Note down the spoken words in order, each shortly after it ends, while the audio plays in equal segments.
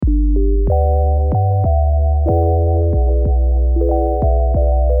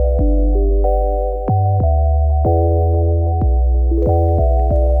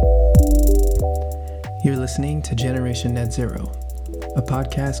Mission Net Zero, a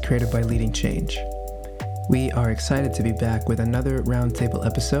podcast created by Leading Change. We are excited to be back with another Roundtable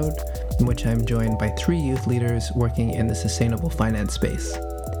episode in which I'm joined by three youth leaders working in the sustainable finance space.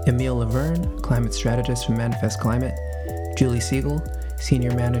 Emile Laverne, climate strategist from Manifest Climate, Julie Siegel,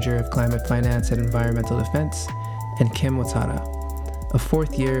 senior manager of climate finance at Environmental Defense, and Kim Watada, a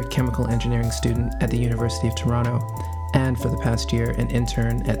fourth-year chemical engineering student at the University of Toronto, and for the past year, an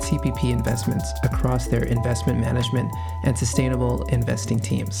intern at CPP Investments across their investment management and sustainable investing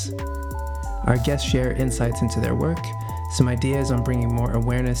teams. Our guests share insights into their work, some ideas on bringing more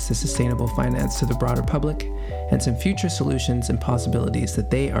awareness to sustainable finance to the broader public, and some future solutions and possibilities that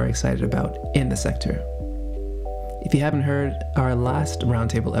they are excited about in the sector. If you haven't heard our last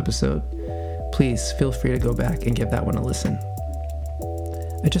Roundtable episode, please feel free to go back and give that one a listen.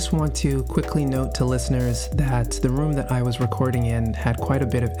 I just want to quickly note to listeners that the room that I was recording in had quite a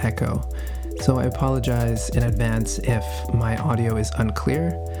bit of echo, so I apologize in advance if my audio is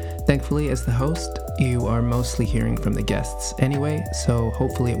unclear. Thankfully, as the host, you are mostly hearing from the guests anyway, so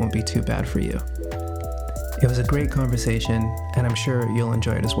hopefully it won't be too bad for you. It was a great conversation, and I'm sure you'll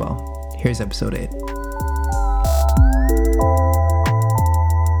enjoy it as well. Here's episode 8.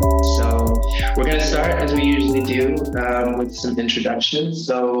 We're going to start, as we usually do, with some introductions.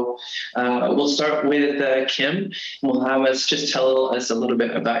 So we'll start with Kim. We'll have us just tell us a little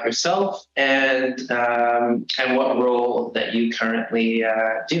bit about yourself and what role that you currently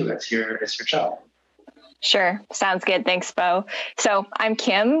do as your job. Sure. Sounds good. Thanks, Bo. So I'm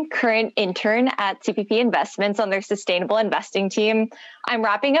Kim, current intern at CPP Investments on their sustainable investing team. I'm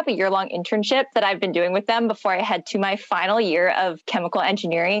wrapping up a year-long internship that I've been doing with them before I head to my final year of chemical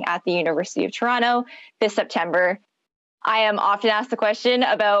engineering at the University of Toronto this September. I am often asked the question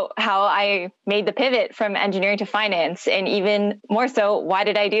about how I made the pivot from engineering to finance, and even more so, why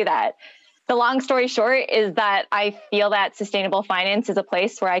did I do that? The long story short is that I feel that sustainable finance is a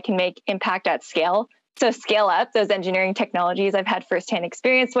place where I can make impact at scale. So scale up those engineering technologies I've had firsthand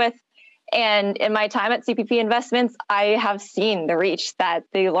experience with. And in my time at CPP Investments, I have seen the reach that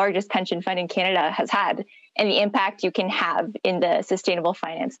the largest pension fund in Canada has had and the impact you can have in the sustainable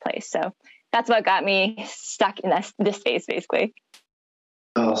finance place. So that's what got me stuck in this space, basically.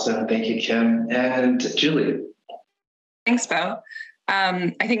 Awesome. Thank you, Kim. And Julie. Thanks, Bo.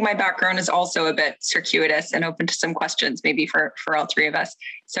 I think my background is also a bit circuitous and open to some questions, maybe for all three of us.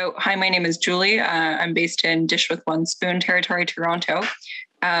 So, hi, my name is Julie. I'm based in Dish with One Spoon territory, Toronto.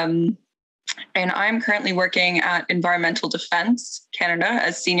 And I'm currently working at Environmental Defense Canada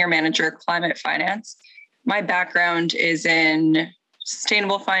as Senior Manager of Climate Finance. My background is in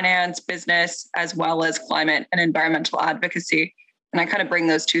sustainable finance, business, as well as climate and environmental advocacy. And I kind of bring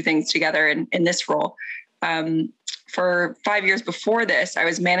those two things together in this role. For 5 years before this, I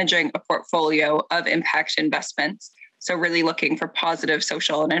was managing a portfolio of impact investments. So really looking for positive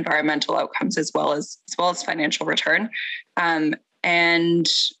social and environmental outcomes as well as financial return. And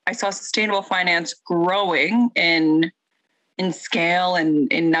I saw sustainable finance growing in scale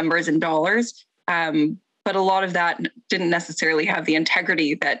and in numbers and dollars. But a lot of that didn't necessarily have the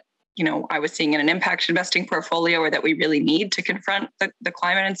integrity that, I was seeing in an impact investing portfolio or that we really need to confront the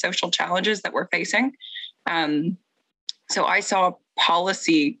climate and social challenges that we're facing. So I saw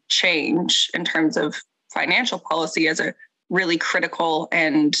policy change in terms of financial policy as a really critical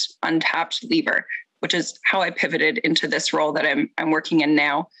and untapped lever, which is how I pivoted into this role that I'm working in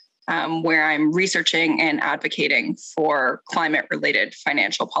now, where I'm researching and advocating for climate-related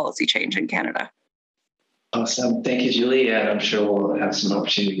financial policy change in Canada. Awesome. Thank you, Julie. And I'm sure we'll have some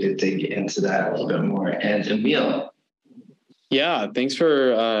opportunity to dig into that a little bit more. And Emile. Yeah, thanks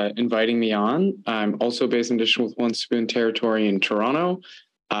for inviting me on. I'm also based in Dish with One Spoon territory in Toronto.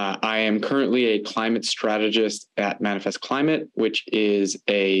 I am currently a climate strategist at Manifest Climate, which is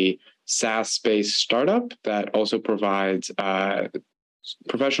a SaaS-based startup that also provides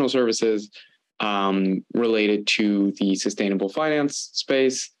professional services related to the sustainable finance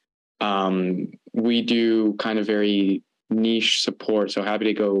space. We do kind of very niche support, so happy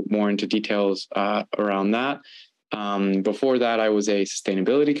to go more into details around that. Before that, I was a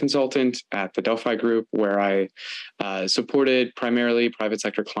sustainability consultant at the Delphi Group, where I supported primarily private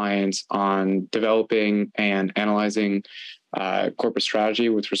sector clients on developing and analyzing corporate strategy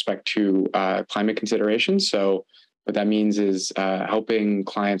with respect to climate considerations. So what that means is helping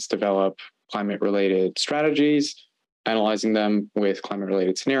clients develop climate-related strategies, analyzing them with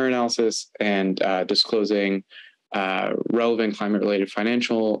climate-related scenario analysis, and disclosing relevant climate-related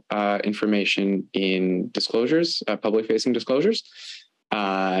financial information in disclosures, public-facing disclosures.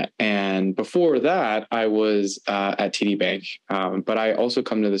 And before that, I was at TD Bank. But I also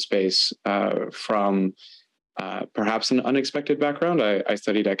come to the space from perhaps an unexpected background. I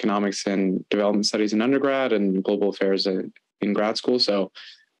studied economics and development studies in undergrad and global affairs in grad school. So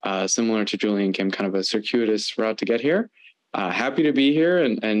similar to Julie and Kim, kind of a circuitous route to get here. Happy to be here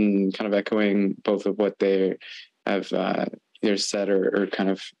and kind of echoing both of what they have either said or kind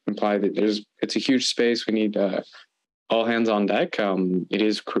of implied that it's a huge space. We need all hands on deck. It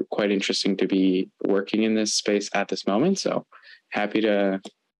is quite interesting to be working in this space at this moment. So happy to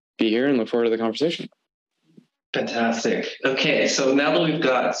be here and look forward to the conversation. Fantastic. Okay, so now that we've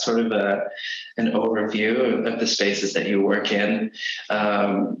got sort of an overview of the spaces that you work in,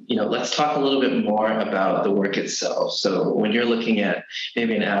 let's talk a little bit more about the work itself. So when you're looking at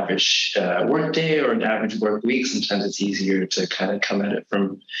maybe an average work day or an average work week, sometimes it's easier to kind of come at it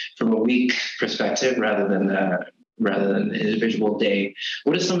from a week perspective rather than an individual day.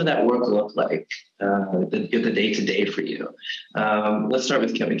 What does some of that work look like, the day-to-day for you? Let's start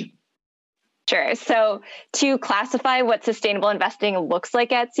with Kim. Sure. So to classify what sustainable investing looks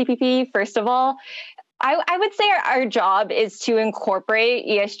like at CPP, first of all, I would say our job is to incorporate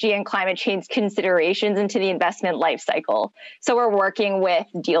ESG and climate change considerations into the investment life cycle. So we're working with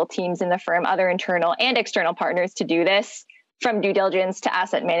deal teams in the firm, other internal and external partners to do this. From due diligence to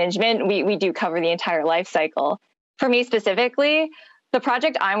asset management, we do cover the entire life cycle. For me specifically, the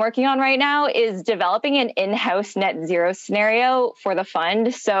project I'm working on right now is developing an in-house net zero scenario for the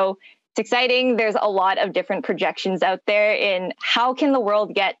fund. So it's exciting. There's a lot of different projections out there in how can the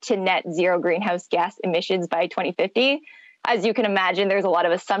world get to net zero greenhouse gas emissions by 2050. As you can imagine, there's a lot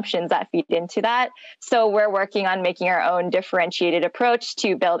of assumptions that feed into that. So we're working on making our own differentiated approach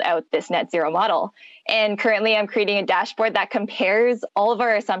to build out this net zero model. And currently I'm creating a dashboard that compares all of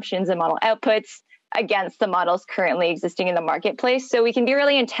our assumptions and model outputs against the models currently existing in the marketplace. So we can be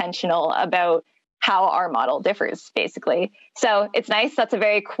really intentional about how our model differs, basically. So it's nice. That's a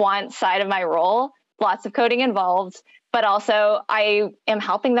very quant side of my role, lots of coding involved, but also I am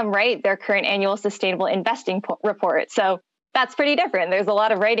helping them write their current annual sustainable investing report. So that's pretty different. There's a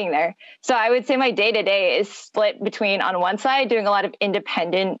lot of writing there. So I would say my day-to-day is split between, on one side, doing a lot of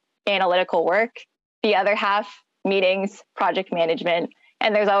independent analytical work, the other half, meetings, project management,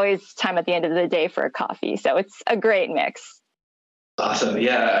 and there's always time at the end of the day for a coffee. So it's a great mix. Awesome.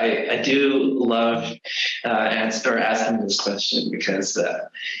 Yeah, I do love asking this question because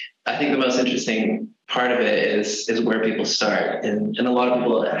I think the most interesting part of it is where people start. And a lot of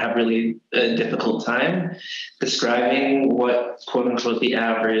people have really a difficult time describing what, quote unquote, the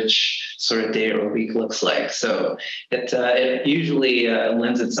average sort of day or week looks like. So it usually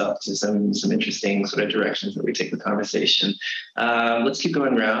lends itself to some interesting sort of directions that we take the conversation. Let's keep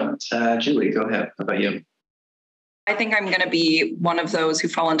going around. Julie, go ahead. How about you? I think I'm going to be one of those who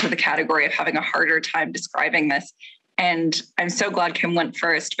fall into the category of having a harder time describing this. And I'm so glad Kim went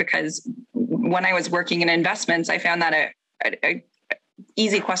first, because when I was working in investments, I found that a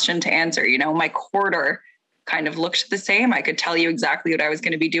easy question to answer. My quarter kind of looked the same. I could tell you exactly what I was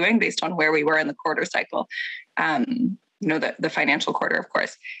going to be doing based on where we were in the quarter cycle. The financial quarter, of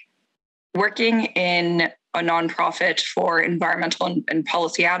course. Working in a nonprofit for environmental and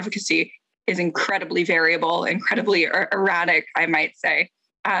policy advocacy is incredibly variable, incredibly erratic, I might say,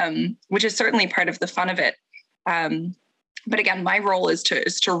 which is certainly part of the fun of it. But again, my role is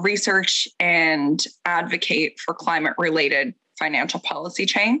to research and advocate for climate-related financial policy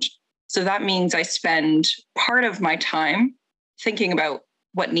change. So that means I spend part of my time thinking about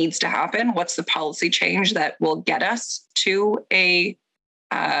what needs to happen, what's the policy change that will get us to a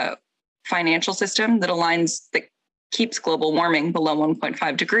financial system that keeps global warming below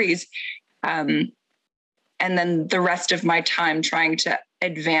 1.5 degrees. And then the rest of my time trying to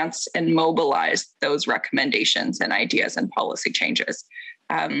advance and mobilize those recommendations and ideas and policy changes.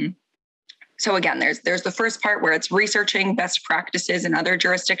 So again, there's the first part where it's researching best practices in other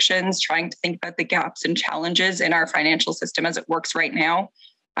jurisdictions, trying to think about the gaps and challenges in our financial system as it works right now,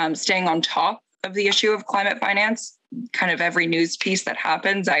 staying on top of the issue of climate finance. Kind of every news piece that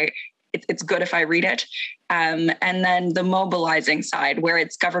happens, it's good if I read it. And then the mobilizing side, where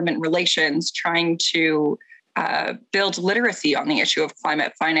it's government relations, trying to build literacy on the issue of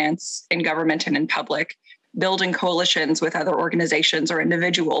climate finance in government and in public, building coalitions with other organizations or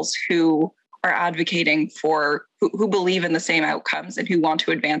individuals who are advocating for, who believe in the same outcomes and who want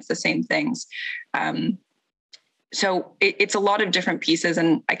to advance the same things. So it's a lot of different pieces,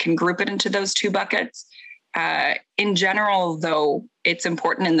 and I can group it into those two buckets. In general, though, it's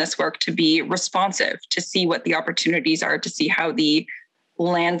important in this work to be responsive, to see what the opportunities are, to see how the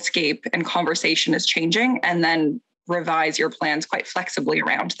landscape and conversation is changing, and then revise your plans quite flexibly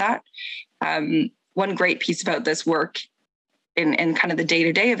around that. One great piece about this work in kind of the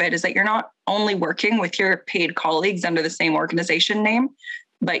day-to-day of it is that you're not only working with your paid colleagues under the same organization name,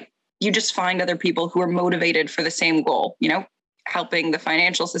 but you just find other people who are motivated for the same goal, helping the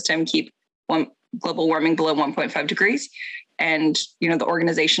financial system keep global warming below 1.5 degrees. And, the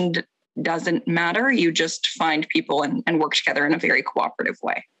organization doesn't matter. You just find people and work together in a very cooperative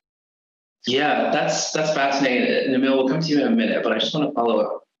way. Yeah, that's fascinating. Namil, we'll come to you in a minute, but I just want to follow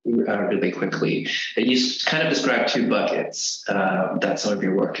up really quickly. You kind of described two buckets that some of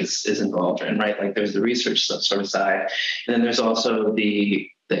your work is involved in, right? Like there's the research sort of side, and then there's also the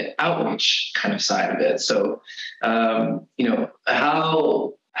outreach kind of side of it. So, how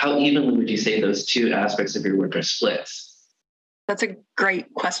evenly would you say those two aspects of your work are split? That's a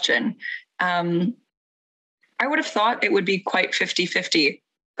great question. I would have thought it would be quite 50-50,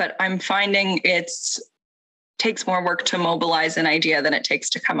 but I'm finding takes more work to mobilize an idea than it takes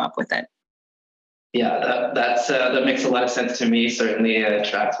to come up with it. Yeah, that makes a lot of sense to me. Certainly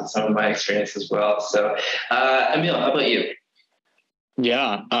tracks with some of my experience as well. So, Emil, how about you?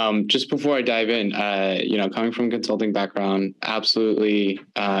 Yeah, just before I dive in, coming from a consulting background, absolutely,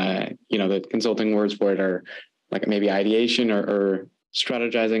 the consulting words for it are like maybe ideation or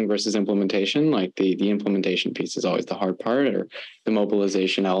strategizing versus implementation. Like the implementation piece is always the hard part, or the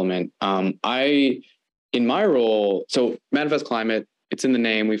mobilization element. In my role, so Manifest Climate, it's in the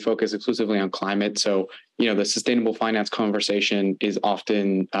name, we focus exclusively on climate. So, the sustainable finance conversation is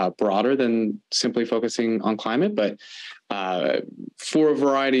often broader than simply focusing on climate, but for a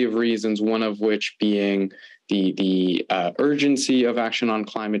variety of reasons, one of which being the urgency of action on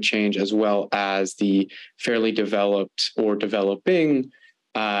climate change, as well as the fairly developed or developing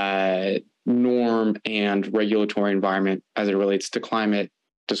norm and regulatory environment as it relates to climate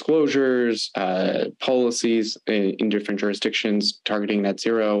disclosures, policies in different jurisdictions targeting net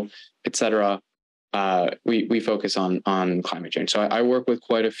zero, et cetera. We focus on climate change. So I work with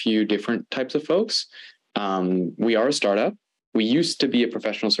quite a few different types of folks. We are a startup. We used to be a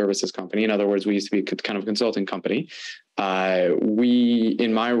professional services company. In other words, we used to be a kind of consulting company.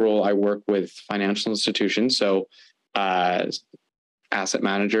 In my role, I work with financial institutions. So asset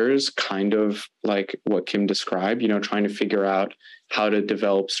managers, kind of like what Kim described, trying to figure out how to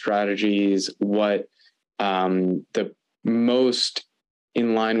develop strategies, what the most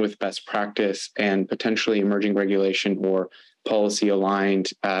in line with best practice and potentially emerging regulation or policy aligned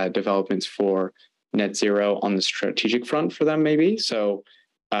developments for net zero on the strategic front for them, maybe. So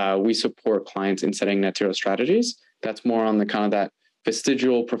we support clients in setting net zero strategies. That's more on the kind of that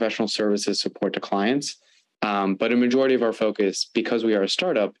vestigial professional services support to clients. But a majority of our focus, because we are a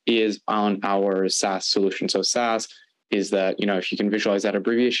startup, is on our SaaS solution. So SaaS is that, if you can visualize that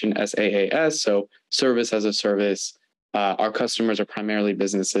abbreviation, SaaS, so service as a service. Our customers are primarily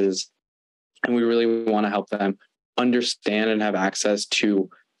businesses, and we really want to help them understand and have access to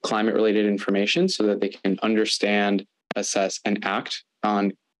climate-related information so that they can understand, assess, and act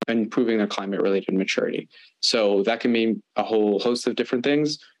on improving their climate-related maturity. So that can mean a whole host of different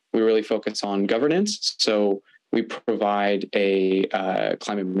things. We really focus on governance. So we provide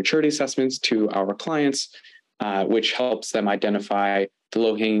climate maturity assessments to our clients, which helps them identify the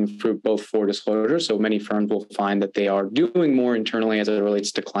low-hanging fruit, both for disclosure. So many firms will find that they are doing more internally as it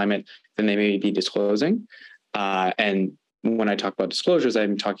relates to climate than they may be disclosing. And when I talk about disclosures,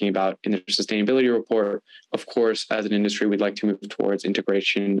 I'm talking about in the sustainability report. Of course, as an industry, we'd like to move towards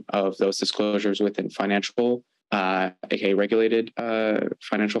integration of those disclosures within financial, aka regulated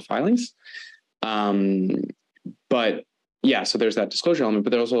financial filings. But yeah, so there's that disclosure element,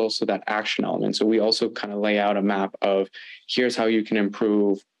 but there's also that action element. So we also kind of lay out a map of here's how you can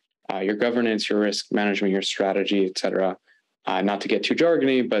improve your governance, your risk management, your strategy, et cetera. Not to get too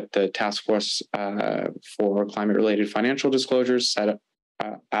jargony, but the task force for climate-related financial disclosures set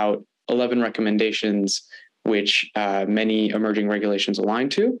out 11 recommendations, which many emerging regulations align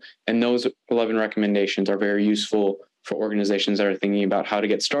to. And those 11 recommendations are very useful for organizations that are thinking about how to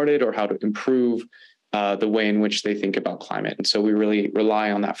get started or how to improve the way in which they think about climate. And so we really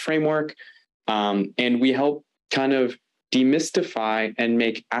rely on that framework. And we help kind of demystify and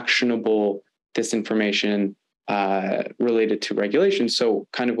make actionable this information related to regulation. So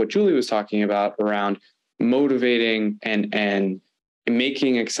kind of what Julie was talking about around motivating and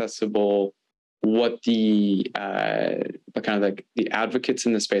making accessible what the kind of like the advocates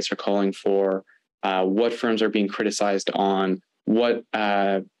in the space are calling for, what firms are being criticized on, what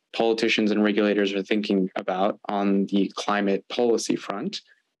politicians and regulators are thinking about on the climate policy front,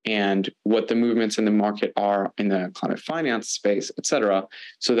 and what the movements in the market are in the climate finance space, et cetera,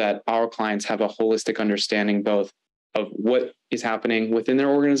 so that our clients have a holistic understanding both of what is happening within their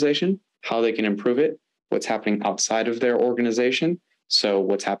organization, how they can improve it, what's happening outside of their organization. So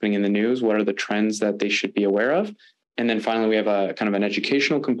what's happening in the news, what are the trends that they should be aware of? And then finally, we have a kind of an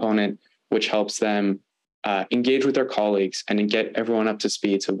educational component, which helps them engage with their colleagues and get everyone up to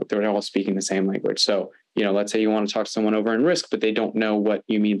speed so they're all speaking the same language. So, let's say you want to talk to someone over in risk, but they don't know what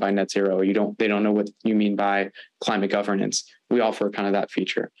you mean by net zero, or they don't know what you mean by climate governance. We offer kind of that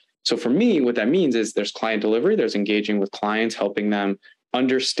feature. So for me, what that means is there's client delivery, there's engaging with clients, helping them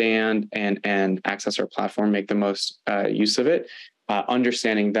understand and access our platform, make the most use of it,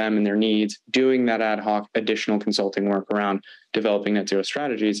 understanding them and their needs, doing that ad hoc additional consulting work around developing net zero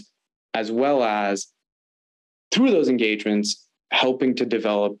strategies, as well as through those engagements, helping to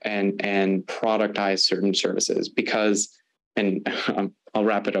develop and productize certain services. Because, and I'll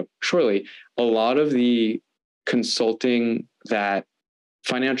wrap it up shortly, a lot of the consulting that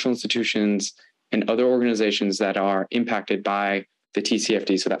financial institutions and other organizations that are impacted by the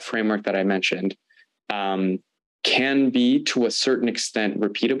TCFD, so that framework that I mentioned, can be to a certain extent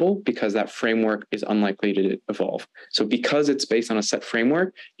repeatable because that framework is unlikely to evolve. So because it's based on a set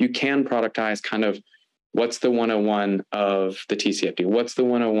framework, you can productize kind of what's the 101 of the TCFD, what's the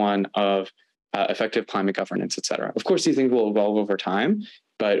 101 of effective climate governance, et cetera. Of course, these things will evolve over time,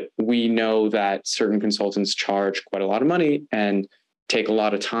 but we know that certain consultants charge quite a lot of money and take a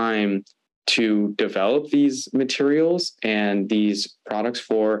lot of time to develop these materials and these products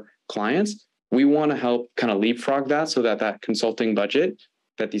for clients. We want to help kind of leapfrog that so that that consulting budget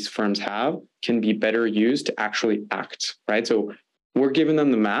that these firms have can be better used to actually act, right? So we're giving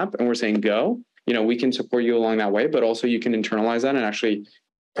them the map and we're saying, go, we can support you along that way, but also you can internalize that and actually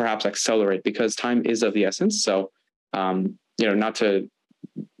perhaps accelerate because time is of the essence. So, not to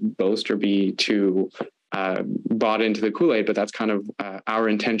boast or be too bought into the Kool-Aid, but that's kind of our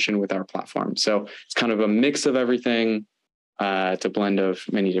intention with our platform. So it's kind of a mix of everything. It's a blend of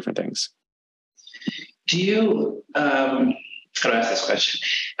many different things. Do you? I'm going to ask this question.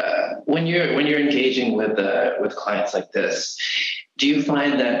 When you're engaging with clients like this, do you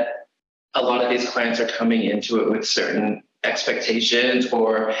find that a lot of these clients are coming into it with certain expectations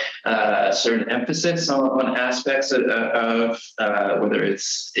or certain emphasis on aspects of whether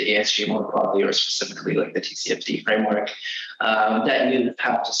it's the ESG more broadly or specifically like the TCFD framework, that you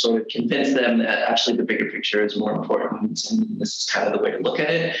have to sort of convince them that actually the bigger picture is more important and this is kind of the way to look at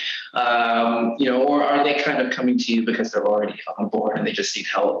it, or are they kind of coming to you because they're already on board and they just need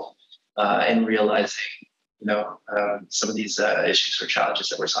help in realizing, some of these issues or challenges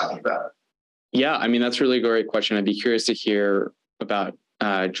that we're talking about? Yeah, I mean, that's really a great question. I'd be curious to hear about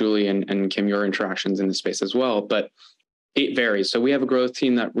Julie and Kim, your interactions in the space as well, but it varies. So we have a growth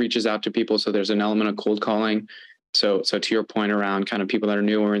team that reaches out to people. So there's an element of cold calling. So to your point around kind of people that are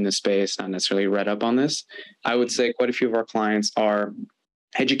newer in the space, not necessarily read up on this, I would say quite a few of our clients are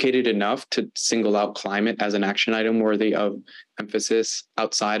educated enough to single out climate as an action item worthy of emphasis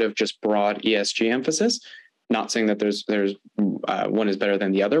outside of just broad ESG emphasis. Not saying that there's one is better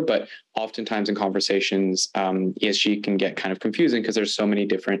than the other, but oftentimes in conversations, ESG can get kind of confusing because there's so many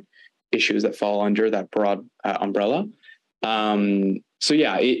different issues that fall under that broad umbrella. So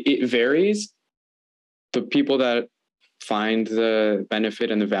yeah, it varies. The people that find the benefit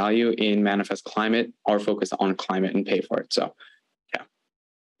and the value in Manifest Climate are focused on climate and pay for it. So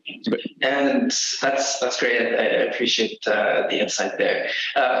and that's great. I appreciate the insight there.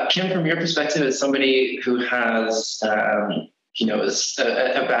 Kim, from your perspective, as somebody who has is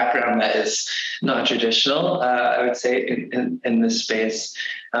a background that is non-traditional, I would say in this space,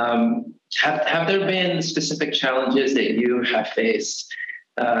 have there been specific challenges that you have faced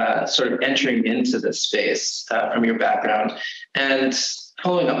sort of entering into this space from your background? And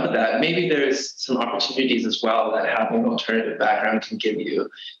following up with that, maybe there's some opportunities as well that having an alternative background can give you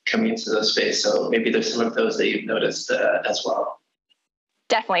coming into the space. So maybe there's some of those that you've noticed as well.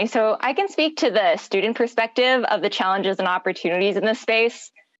 Definitely. So I can speak to the student perspective of the challenges and opportunities in this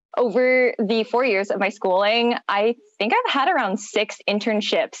space. Over the 4 years of my schooling, I think I've had around 6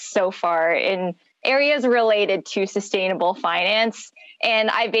 internships so far in areas related to sustainable finance.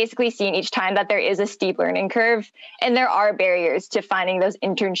 And I've basically seen each time that there is a steep learning curve and there are barriers to finding those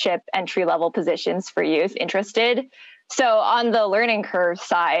internship entry-level positions for youth interested. So on the learning curve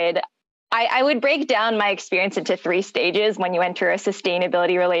side, I would break down my experience into 3 stages when you enter a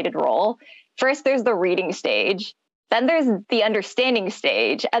sustainability-related role. First, there's the reading stage. Then there's the understanding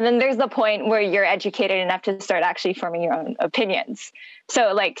stage. And then there's the point where you're educated enough to start actually forming your own opinions.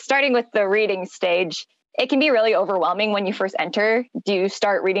 So starting with the reading stage, it can be really overwhelming when you first enter. Do you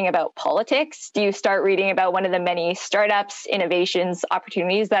start reading about politics? Do you start reading about one of the many startups, innovations,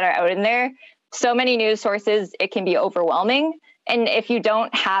 opportunities that are out in there? So many news sources, it can be overwhelming. And if you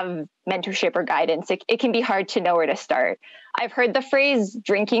don't have mentorship or guidance, it can be hard to know where to start. I've heard the phrase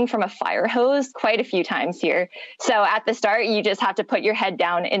drinking from a fire hose quite a few times here. So at the start, you just have to put your head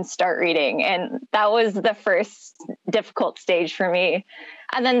down and start reading. And that was the first difficult stage for me.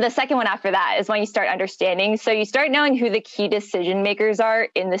 And then the second one after that is when you start understanding. So you start knowing who the key decision makers are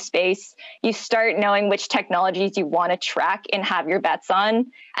in the space. You start knowing which technologies you want to track and have your bets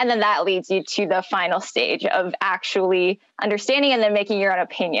on. And then that leads you to the final stage of actually understanding and then making your own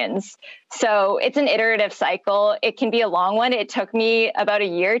opinions. So it's an iterative cycle. It can be a long one. It took me about a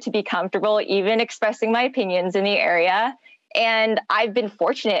year to be comfortable even expressing my opinions in the area. And I've been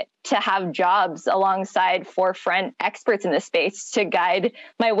fortunate to have jobs alongside forefront experts in this space to guide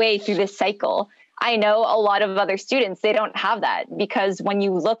my way through this cycle. I know a lot of other students, they don't have that, because when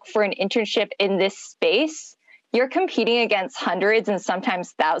you look for an internship in this space, you're competing against hundreds and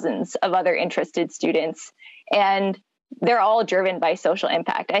sometimes thousands of other interested students. And they're all driven by social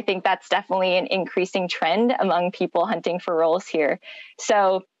impact. I think that's definitely an increasing trend among people hunting for roles here.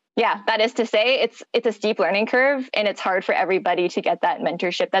 So yeah, that is to say, it's a steep learning curve, and it's hard for everybody to get that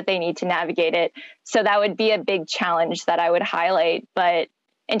mentorship that they need to navigate it. So that would be a big challenge that I would highlight. But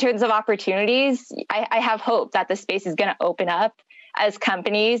in terms of opportunities, I have hope that the space is going to open up as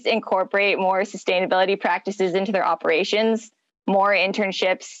companies incorporate more sustainability practices into their operations. More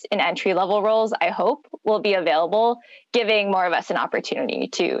internships in entry-level roles, I hope, will be available, giving more of us an opportunity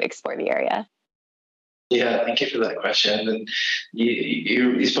to explore the area. Yeah, thank you for that question. And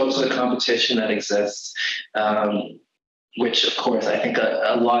you spoke to the competition that exists, which, of course, I think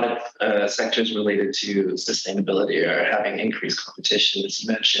a lot of sectors related to sustainability are having increased competition. As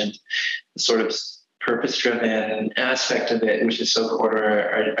you mentioned, the sort of purpose-driven aspect of it, which is so core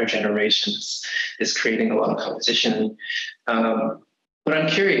to our generations, is creating a lot of competition. But I'm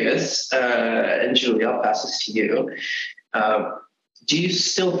curious, and Julie, I'll pass this to you. Do you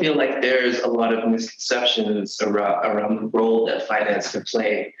still feel like there's a lot of misconceptions around the role that finance can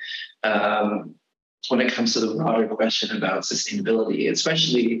play when it comes to the broader question about sustainability,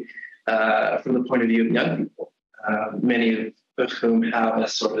 especially from the point of view of young people, many of whom have a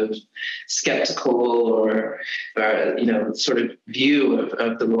sort of skeptical or sort of view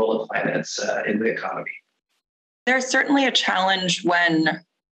of the role of finance in the economy? There's certainly a challenge when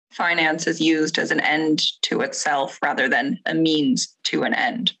finance is used as an end to itself rather than a means to an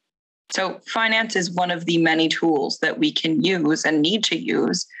end. So finance is one of the many tools that we can use and need to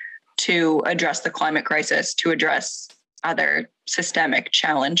use to address the climate crisis, to address other systemic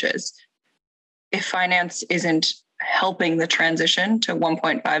challenges. If finance isn't helping the transition to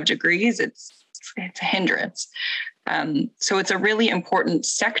 1.5 degrees, it's a hindrance. So it's a really important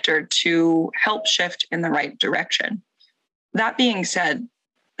sector to help shift in the right direction. That being said,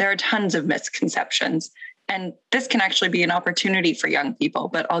 there are tons of misconceptions, and this can actually be an opportunity for young people,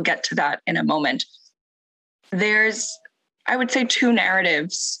 but I'll get to that in a moment. There's, I would say, two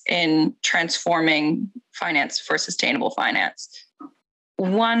narratives in transforming finance for sustainable finance.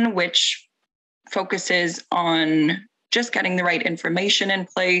 One, which focuses on just getting the right information in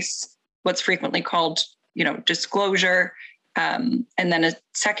place, what's frequently called, disclosure. And then a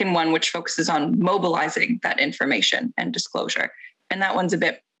second one, which focuses on mobilizing that information and disclosure. And that one's a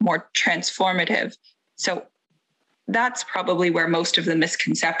bit more transformative. So that's probably where most of the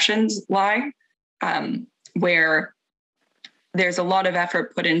misconceptions lie, where there's a lot of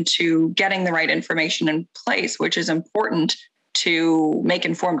effort put into getting the right information in place, which is important to make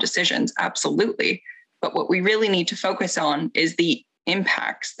informed decisions, absolutely. But what we really need to focus on is the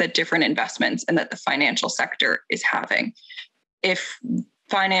impacts that different investments and that the financial sector is having. If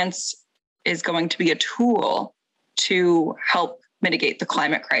finance is going to be a tool to help mitigate the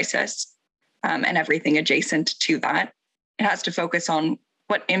climate crisis and everything adjacent to that, it has to focus on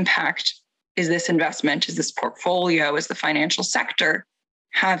what impact is this investment, is this portfolio, is the financial sector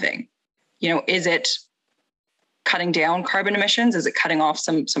having? Is it cutting down carbon emissions? Is it cutting off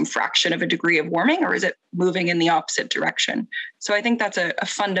some fraction of a degree of warming, or is it moving in the opposite direction? So I think that's a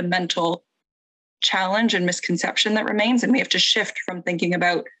fundamental challenge and misconception that remains. And we have to shift from thinking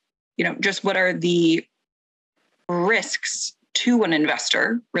about, just what are the risks to an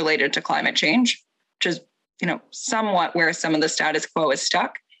investor related to climate change, which is, somewhat where some of the status quo is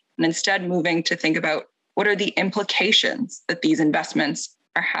stuck, and instead moving to think about what are the implications that these investments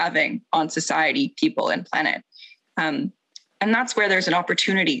are having on society, people, and planet. And that's where there's an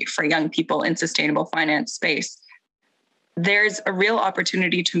opportunity for young people in sustainable finance space. There's a real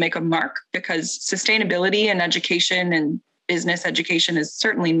opportunity to make a mark, because sustainability and education and business education is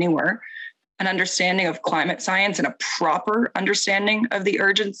certainly newer. An understanding of climate science and a proper understanding of the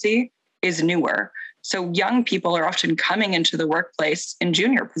urgency is newer. So young people are often coming into the workplace in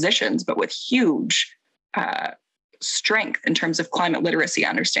junior positions, but with huge strength in terms of climate literacy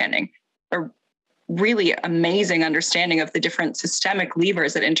understanding, a really amazing understanding of the different systemic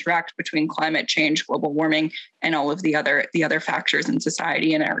levers that interact between climate change, global warming, and all of the other factors in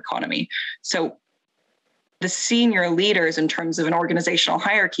society and our economy. So the senior leaders in terms of an organizational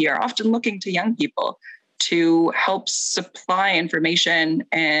hierarchy are often looking to young people to help supply information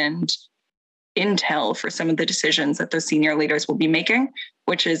and intel for some of the decisions that those senior leaders will be making,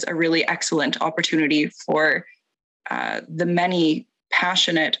 which is a really excellent opportunity for the many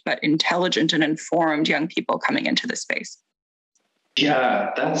passionate but intelligent and informed young people coming into this space.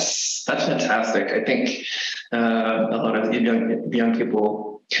 Yeah, that's fantastic. I think a lot of young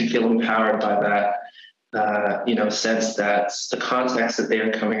people can feel empowered by that. Sense that the context that they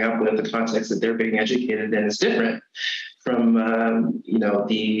are coming up with, the context that they're being educated in, is different from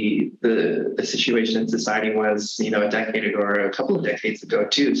the situation in society was a decade ago or a couple of decades ago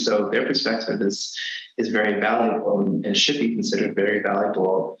too. So their perspective is very valuable and should be considered very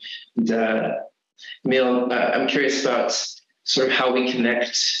valuable. And, Emil, I'm curious about sort of how we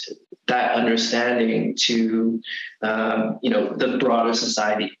connect that understanding to the broader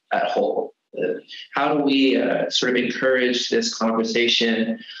society at whole. How do we sort of encourage this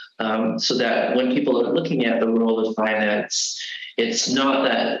conversation so that when people are looking at the role of finance, it's not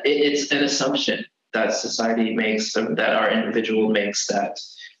that it's an assumption that society makes, that our individual makes, that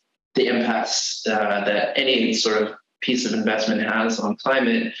the impacts that any sort of piece of investment has on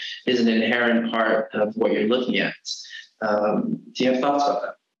climate is an inherent part of what you're looking at. Do you have thoughts about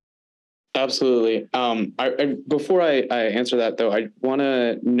that? Absolutely. Before I answer that, though, I want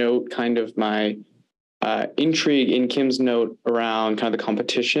to note kind of my intrigue in Kim's note around kind of the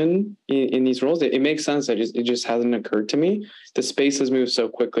competition in these roles. It makes sense. It just hasn't occurred to me. The space has moved so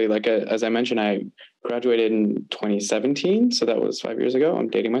quickly. Like as I mentioned, I graduated in 2017, so that was 5 years ago. I'm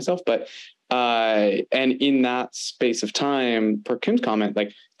dating myself, but and in that space of time, per Kim's comment,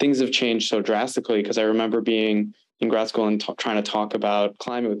 like things have changed so drastically. Because I remember being in grad school and trying to talk about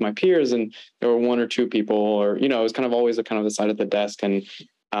climate with my peers, and there were one or two people, or it was kind of always a kind of the side of the desk. And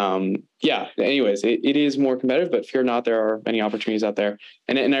anyways, it is more competitive, but fear not, there are many opportunities out there.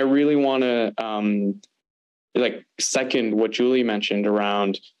 And I really want to second what Julie mentioned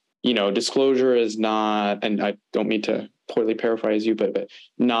around, disclosure is not, and I don't mean to poorly paraphrase you, but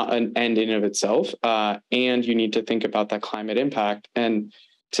not an end in of itself. And you need to think about that climate impact. And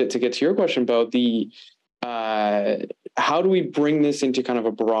to get to your question, Bo, how do we bring this into kind of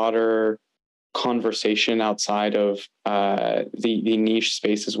a broader conversation outside of the niche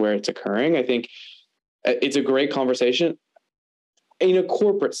spaces where it's occurring? I think it's a great conversation in a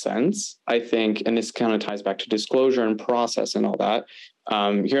corporate sense, I think, and this kind of ties back to disclosure and process and all that.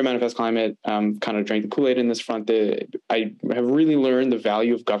 Here at Manifest Climate, kind of drank the Kool-Aid in this front. I have really learned the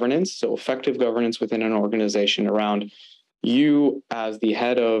value of governance, so effective governance within an organization around you as the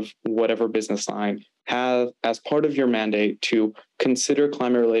head of whatever business line have as part of your mandate to consider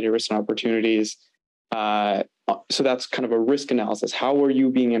climate-related risks and opportunities. So that's kind of a risk analysis. How are you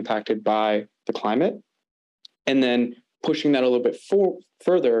being impacted by the climate? And then pushing that a little bit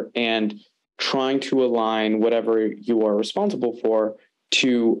further and trying to align whatever you are responsible for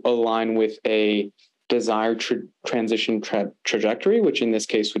to align with a desired transition trajectory, which in this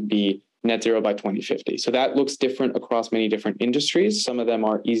case would be net zero by 2050. So that looks different across many different industries. Some of them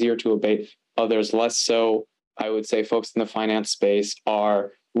are easier to abate, others less so. I would say folks in the finance space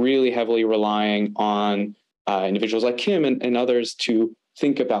are really heavily relying on individuals like Kim and others to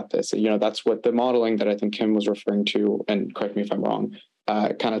think about this. That's what the modeling that I think Kim was referring to, and correct me if I'm wrong,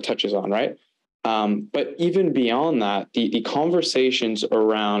 kind of touches on, right? But even beyond that, the conversations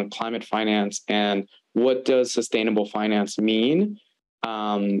around climate finance and what does sustainable finance mean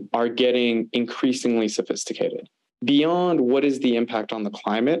are getting increasingly sophisticated. Beyond what is the impact on the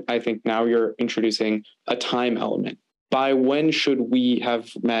climate, I think now you're introducing a time element. By when should we have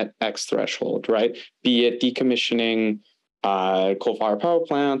met X threshold, right? Be it decommissioning coal-fired power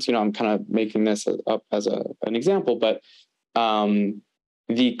plants. I'm kind of making this up as an example, but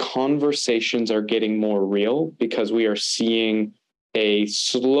the conversations are getting more real because we are seeing a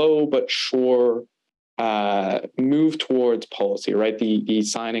slow but sure move towards policy, right? The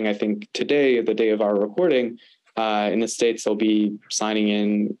signing, I think today, the day of our recording, in the States, they'll be signing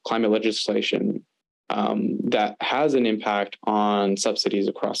in climate legislation that has an impact on subsidies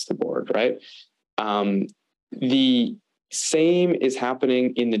across the board, right? The same is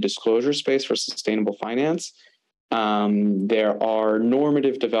happening in the disclosure space for sustainable finance. There are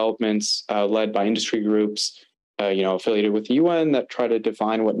normative developments led by industry groups, affiliated with the UN that try to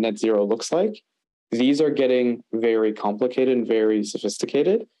define what net zero looks like. these are getting very complicated and very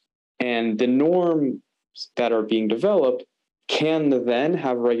sophisticated. And the norms that are being developed can then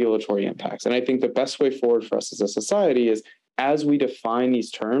have regulatory impacts. And I think the best way forward for us as a society is as we define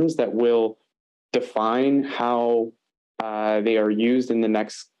these terms that will define how they are used in the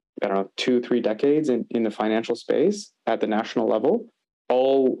next, 2-3 decades in the financial space at the national level,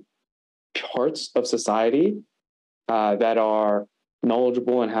 all parts of society that are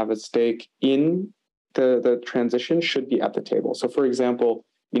knowledgeable and have a stake in the transition should be at the table. So for example,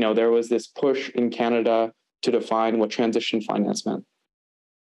 there was this push in Canada to define what transition finance meant.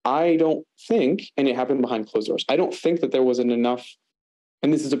 I don't think, and it happened behind closed doors, I don't think that there wasn't enough,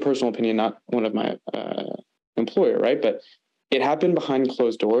 and this is a personal opinion, not one of my employer, right? But it happened behind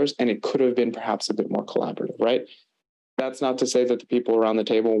closed doors and it could have been perhaps a bit more collaborative, right? That's not to say that the people around the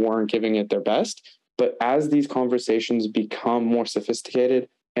table weren't giving it their best, but as these conversations become more sophisticated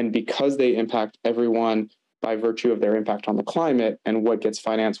and because they impact everyone by virtue of their impact on the climate and what gets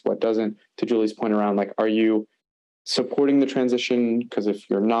financed, what doesn't, to Julie's point around, like, are you supporting the transition? Because if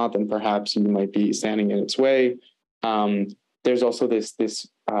you're not, then perhaps you might be standing in its way. There's also this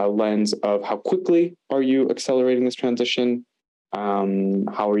lens of how quickly are you accelerating this transition?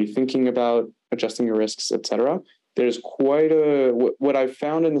 How are you thinking about adjusting your risks, et cetera? There's quite what I've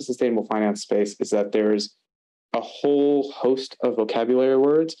found in the sustainable finance space is that there's a whole host of vocabulary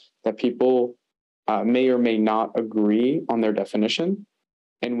words that people may or may not agree on their definition.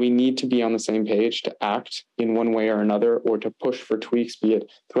 And we need to be on the same page to act in one way or another, or to push for tweaks, be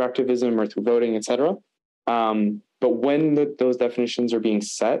it through activism or through voting, et cetera. But when those definitions are being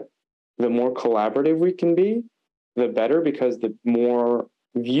set, the more collaborative we can be, the better, because the more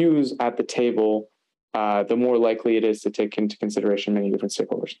views at the table, the more likely it is to take into consideration many different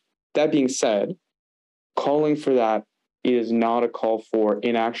stakeholders. That being said, calling for that is not a call for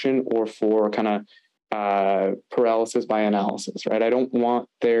inaction or for kind of paralysis by analysis, right? I don't want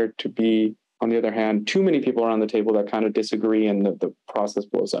there to be, on the other hand, too many people around the table that kind of disagree and the process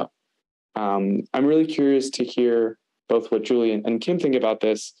blows up. I'm really curious to hear both what Julie and Kim think about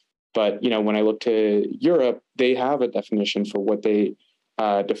this, but when I look to Europe, they have a definition for what they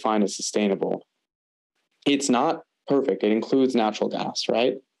define as sustainable. It's not perfect. It includes natural gas,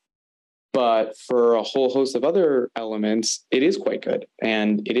 right? But for a whole host of other elements, it is quite good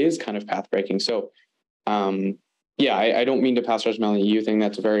and it is kind of path-breaking. So I don't mean to pass judgment on the EU thing.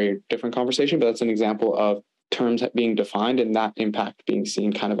 That's a very different conversation, but that's an example of terms being defined and that impact being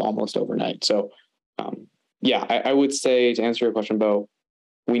seen kind of almost overnight. So I would say, to answer your question, Bo,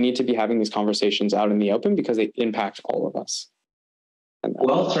 we need to be having these conversations out in the open because they impact all of us.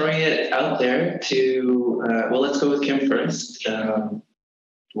 Well, throwing it out there to, let's go with Kim first.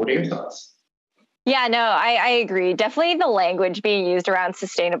 What are your thoughts? Yeah, no, I agree. Definitely the language being used around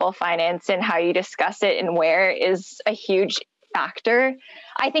sustainable finance and how you discuss it and where is a huge factor.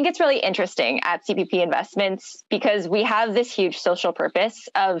 I think it's really interesting at CPP Investments because we have this huge social purpose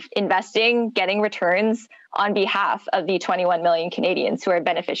of investing, getting returns on behalf of the 21 million Canadians who are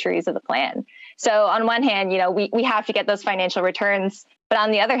beneficiaries of the plan. So on one hand, we have to get those financial returns. But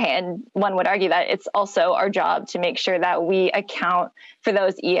on the other hand, one would argue that it's also our job to make sure that we account for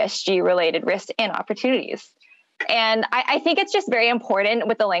those ESG related risks and opportunities. And I think it's just very important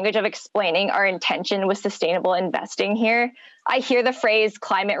with the language of explaining our intention with sustainable investing here. I hear the phrase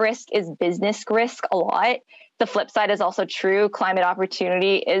climate risk is business risk a lot. The flip side is also true. Climate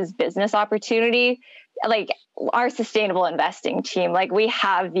opportunity is business opportunity. Like our sustainable investing team, we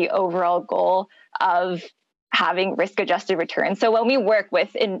have the overall goal of having risk-adjusted returns. So when we work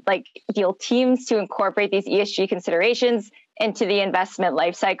with deal teams to incorporate these ESG considerations into the investment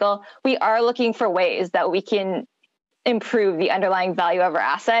lifecycle, we are looking for ways that we can improve the underlying value of our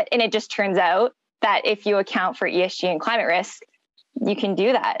asset. And it just turns out that if you account for ESG and climate risk, you can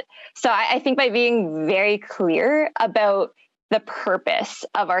do that. So I think by being very clear about the purpose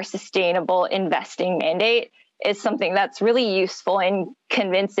of our sustainable investing mandate is something that's really useful in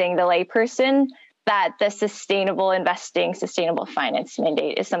convincing the layperson that the sustainable investing, sustainable finance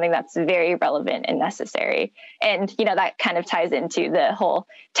mandate is something that's very relevant and necessary. And, that kind of ties into the whole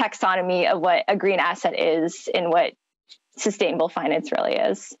taxonomy of what a green asset is and what sustainable finance really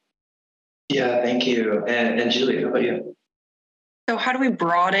is. Yeah, thank you. And Julie, how about you? So how do we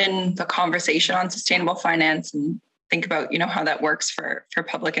broaden the conversation on sustainable finance and think about, how that works for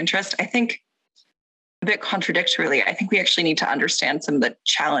public interest? I think a bit contradictorily, I think we actually need to understand some of the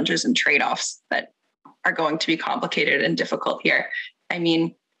challenges and trade-offs that are going to be complicated and difficult here. I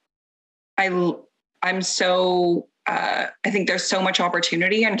mean, I think there's so much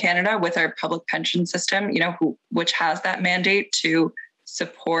opportunity in Canada with our public pension system, which has that mandate to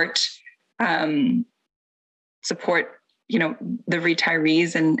support support, the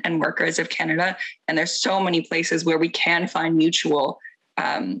retirees and workers of Canada. And there's so many places where we can find mutual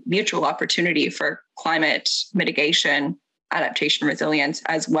opportunity for climate mitigation, adaptation, resilience,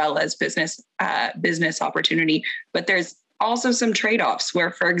 as well as business opportunity. But there's also some trade-offs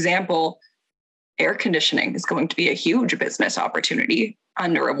where, for example, air conditioning is going to be a huge business opportunity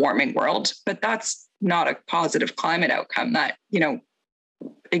under a warming world, but that's not a positive climate outcome. That,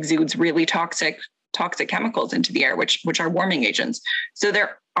 exudes really toxic chemicals into the air, which are warming agents. So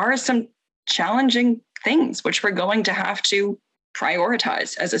there are some challenging things which we're going to have to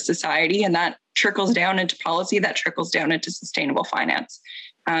prioritize as a society, and that trickles down into policy, that trickles down into sustainable finance.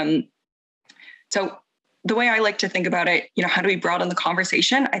 So the way I like to think about it, how do we broaden the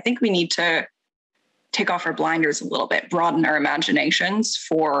conversation? I think we need to take off our blinders a little bit, broaden our imaginations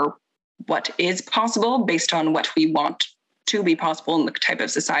for what is possible based on what we want to be possible and the type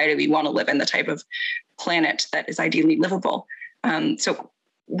of society we want to live in, the type of planet that is ideally livable. So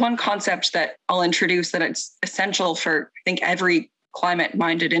one concept that I'll introduce that it's essential for, I think, every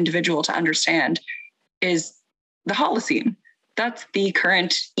climate-minded individual to understand is the Holocene. That's the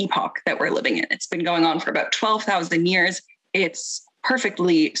current epoch that we're living in. It's been going on for about 12,000 years. It's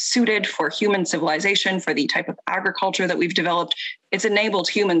perfectly suited for human civilization, for the type of agriculture that we've developed. It's enabled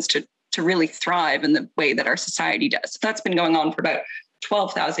humans to really thrive in the way that our society does. So that's been going on for about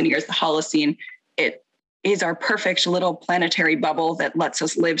 12,000 years, the Holocene. It is our perfect little planetary bubble that lets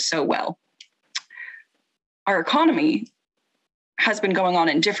us live so well. Our economy has been going on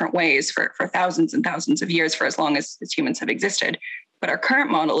in different ways for thousands and thousands of years, for as long as humans have existed. But our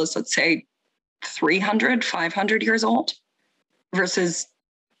current model is, let's say, 300, 500 years old versus,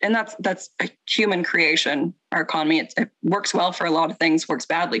 and that's a human creation, our economy. It works well for a lot of things, works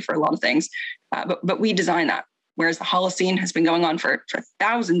badly for a lot of things, but we design that. Whereas the Holocene has been going on for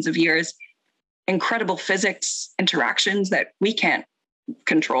thousands of years, incredible physics interactions that we can't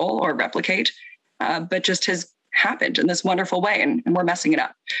control or replicate, but just has happened in this wonderful way, and we're messing it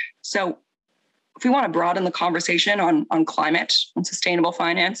up. So if we want to broaden the conversation on climate and sustainable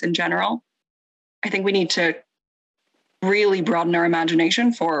finance in general, I think we need to really broaden our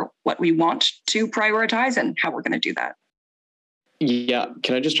imagination for what we want to prioritize and how we're going to do that. Yeah.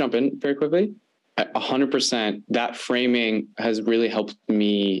 Can I just jump in very quickly? 100%. That framing has really helped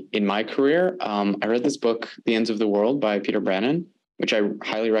me in my career. I read this book, The Ends of the World by Peter Brannon, which I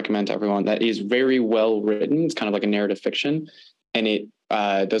highly recommend to everyone. That is very well written. It's kind of like a narrative fiction. And it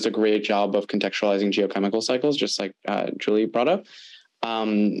does a great job of contextualizing geochemical cycles, just like Julie brought up.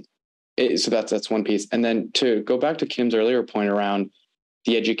 So that's one piece. And then to go back to Kim's earlier point around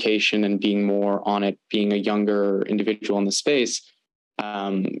the education and being more on it, being a younger individual in the space,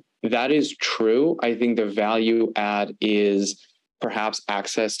 that is true. I think the value add is perhaps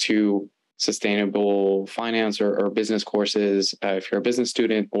access to sustainable finance or business courses. If you're a business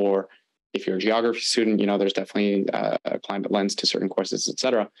student, or if you're a geography student, there's definitely a climate lens to certain courses, et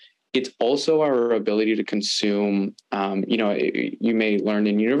cetera. It's also our ability to consume, you may learn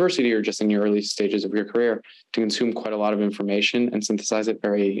in university or just in your early stages of your career to consume quite a lot of information and synthesize it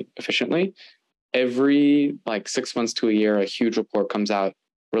very efficiently. Every 6 months to a year, a huge report comes out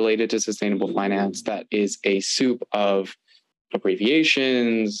related to sustainable finance that is a soup of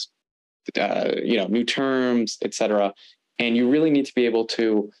abbreviations, new terms, et cetera. And you really need to be able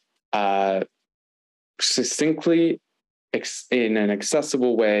to succinctly, in an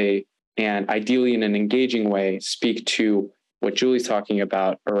accessible way, and ideally in an engaging way, speak to what Julie's talking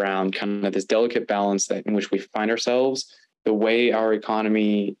about around kind of this delicate balance in which we find ourselves, the way our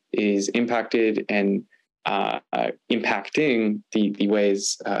economy is impacted and impacting the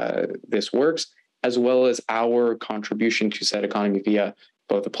ways this works, as well as our contribution to said economy via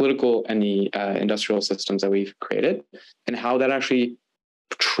both the political and the industrial systems that we've created, and how that actually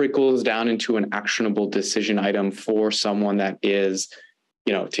trickles down into an actionable decision item for someone that is,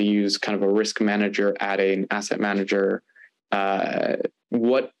 to use kind of a risk manager at an asset manager.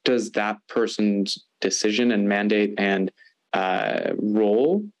 What does that person's decision and mandate and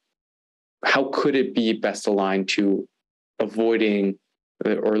role, how could it be best aligned to avoiding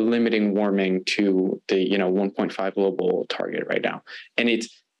or limiting warming to the 1.5 global target right now?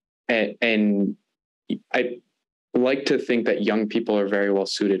 And I like to think that young people are very well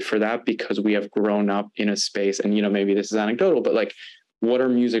suited for that, because we have grown up in a space, and maybe this is anecdotal, but what are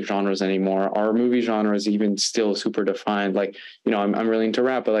music genres anymore? Are movie genres even still super defined? I'm really into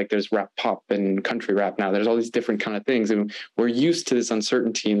rap, but there's rap pop and country rap now. There's all these different kind of things, and we're used to this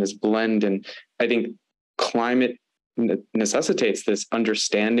uncertainty and this blend. And I think climate necessitates this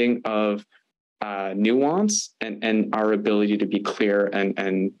understanding of nuance and our ability to be clear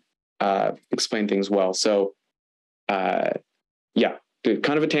and explain things well. So yeah,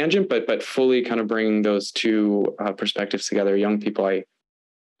 kind of a tangent, but fully kind of bringing those two perspectives together. Young people, I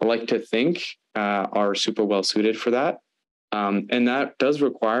like to think, are super well suited for that. And that does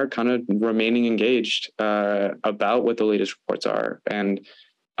require kind of remaining engaged about what the latest reports are, and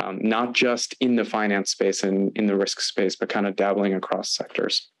not just in the finance space and in the risk space, but kind of dabbling across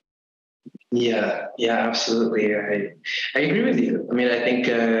sectors. Yeah, absolutely. I agree with you. I mean, I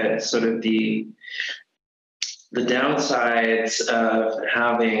think sort of the downsides of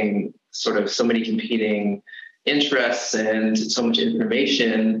having sort of so many competing interests and so much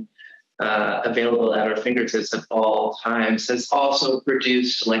information available at our fingertips at all times has also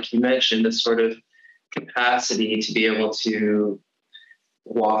produced, like you mentioned, this sort of capacity to be able to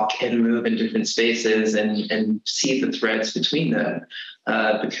walk and move in different spaces and see the threads between them,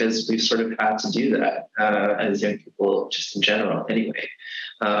 because we've sort of had to do that as young people, just in general. Anyway,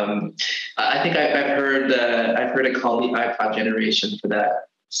 I think I've heard it called the iPod generation for that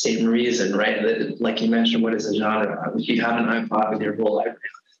same reason, right? That, like you mentioned, what is a genre? If you have an iPod with your whole library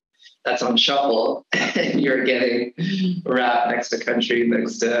that's on shuffle, and you're getting rap next to country,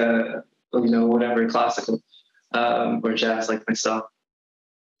 next to whatever, classical or jazz, like myself.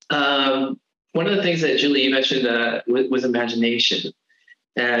 One of the things that Julie, you mentioned was imagination.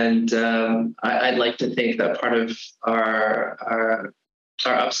 And I'd like to think that part of our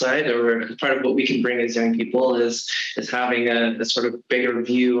upside, or part of what we can bring as young people, is having a sort of bigger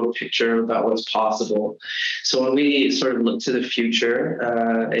view or picture about what's possible. So when we sort of look to the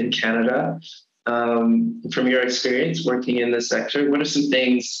future in Canada, from your experience working in this sector, what are some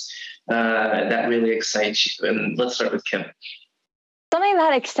things that really excite you? And let's start with Kim. Something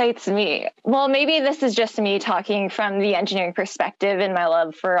that excites me. Well, maybe this is just me talking from the engineering perspective and my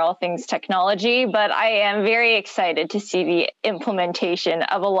love for all things technology, but I am very excited to see the implementation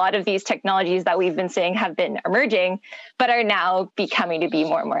of a lot of these technologies that we've been saying have been emerging, but are now becoming to be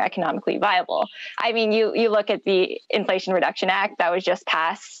more and more economically viable. I mean, you look at the Inflation Reduction Act that was just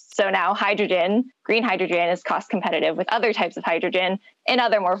passed. So now green hydrogen is cost competitive with other types of hydrogen and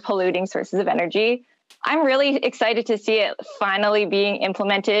other more polluting sources of energy. I'm really excited to see it finally being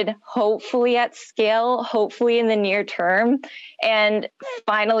implemented, hopefully at scale, hopefully in the near term, and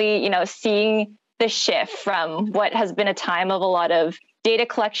finally, seeing the shift from what has been a time of a lot of data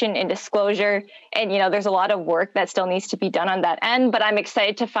collection and disclosure. And, there's a lot of work that still needs to be done on that end, but I'm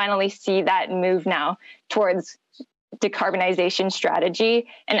excited to finally see that move now towards decarbonization strategy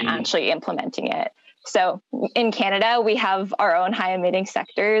and actually implementing it. So in Canada, we have our own high emitting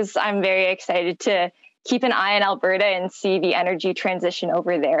sectors. I'm very excited to keep an eye on Alberta and see the energy transition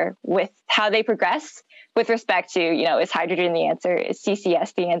over there with how they progress with respect to, is hydrogen the answer? Is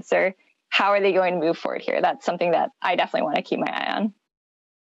CCS the answer? How are they going to move forward here? That's something that I definitely want to keep my eye on.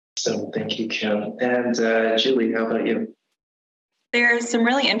 So thank you, Kim. And Julie, how about you? There's some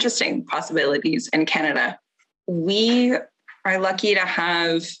really interesting possibilities in Canada. We are lucky to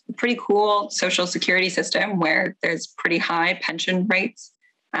have a pretty cool social security system where there's pretty high pension rates,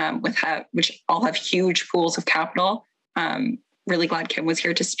 which all have huge pools of capital. Really glad Kim was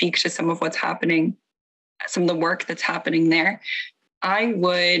here to speak to some of what's happening, some of the work that's happening there. I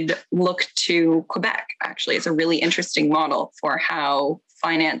would look to Quebec, actually, as a really interesting model for how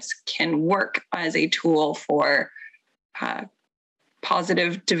finance can work as a tool for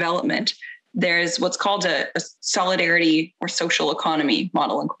positive development. There's what's called a solidarity or social economy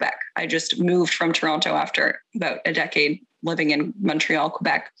model in Quebec. I just moved from Toronto after about a decade living in Montreal,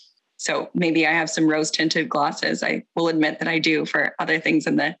 Quebec. So maybe I have some rose-tinted glasses. I will admit that I do for other things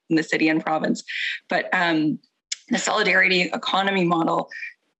in the city and province. But the solidarity economy model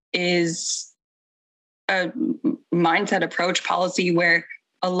is a mindset approach policy where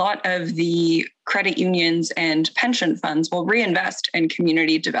a lot of the credit unions and pension funds will reinvest in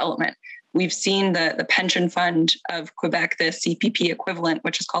community development. We've seen the pension fund of Quebec, the CPP equivalent,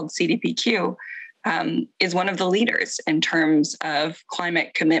 which is called CDPQ, is one of the leaders in terms of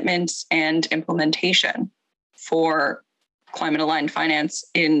climate commitments and implementation for climate-aligned finance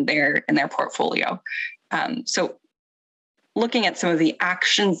in their portfolio. So looking at some of the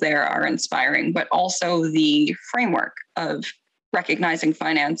actions there are inspiring, but also the framework of recognizing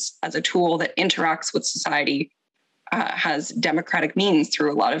finance as a tool that interacts with society, has democratic means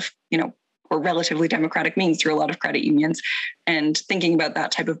through a lot of, or relatively democratic means through a lot of credit unions, and thinking about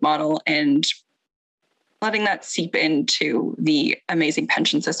that type of model and letting that seep into the amazing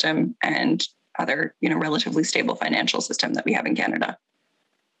pension system and other, relatively stable financial system that we have in Canada.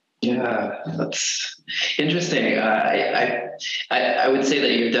 Yeah, that's interesting. I would say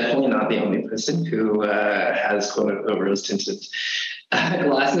that you're definitely not the only person who has quote unquote rose tinted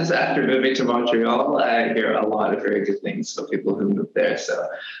glasses after moving to Montreal. I hear a lot of very good things about people who moved there. So,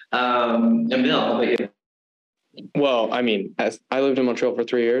 Emil, how about you? Well, I mean, as I lived in Montreal for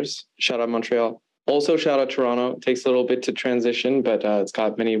 3 years. Shout out Montreal. Also, shout out Toronto. It takes a little bit to transition, but it's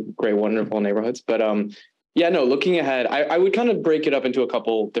got many great, wonderful neighborhoods. But yeah, no, looking ahead, I would kind of break it up into a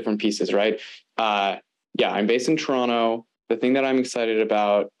couple different pieces, right? Yeah, I'm based in Toronto. The thing that I'm excited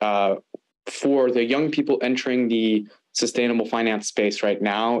about for the young people entering the sustainable finance space right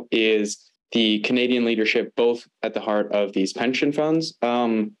now is the Canadian leadership, both at the heart of these pension funds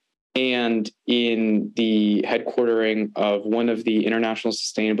and in the headquartering of one of the International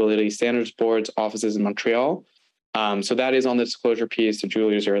Sustainability Standards Board's offices in Montreal. So that is on the disclosure piece to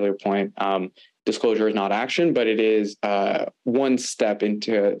Julia's earlier point. Disclosure is not action, but it is one step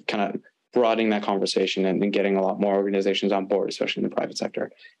into kind of broadening that conversation and getting a lot more organizations on board, especially in the private sector.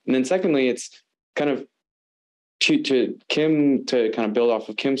 And then secondly, it's kind of to Kim, to kind of build off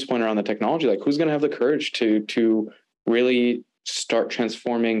of Kim's point around the technology, like who's going to have the courage to really start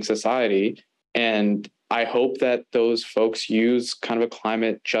transforming society. And I hope that those folks use kind of a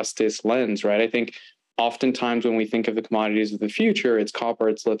climate justice lens, right? I think oftentimes when we think of the commodities of the future, it's copper,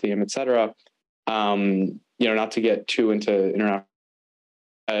 it's lithium, et cetera. Not to get too into international.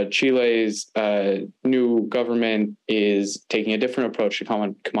 Chile's new government is taking a different approach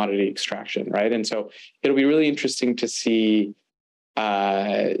to commodity extraction, right? And so it'll be really interesting to see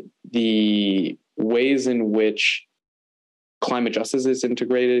the ways in which climate justice is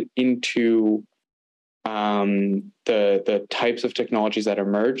integrated into the types of technologies that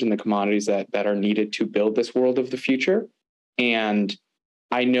emerge and the commodities that are needed to build this world of the future. And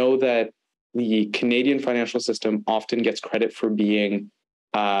I know that the Canadian financial system often gets credit for being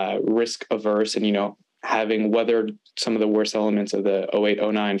risk averse and, having weathered some of the worst elements of the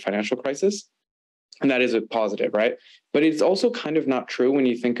 08-09 financial crisis. And that is a positive, right? But it's also kind of not true when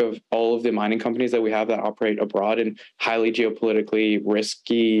you think of all of the mining companies that we have that operate abroad in highly geopolitically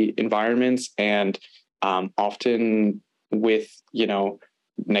risky environments and often with,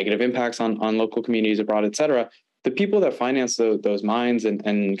 negative impacts on local communities abroad, et cetera. The people that finance those mines and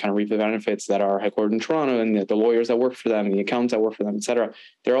kind of reap the benefits that are headquartered in Toronto and the lawyers that work for them, the accountants that work for them, et cetera,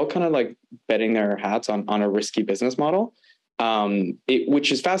 they're all kind of like betting their hats on a risky business model.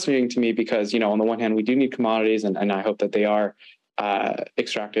 Which is fascinating to me because, on the one hand, we do need commodities and I hope that they are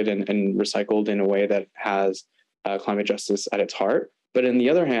extracted and recycled in a way that has climate justice at its heart. But on the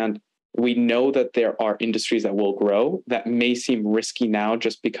other hand, we know that there are industries that will grow that may seem risky now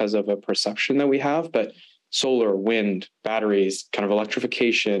just because of a perception that we have, but solar, wind, batteries, kind of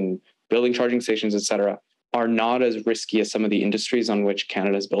electrification, building charging stations, et cetera, are not as risky as some of the industries on which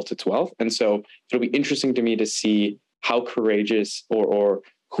Canada has built its wealth. And so it'll be interesting to me to see how courageous or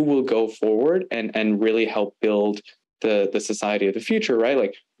who will go forward and really help build the society of the future, right?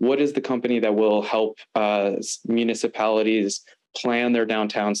 Like, what is the company that will help municipalities plan their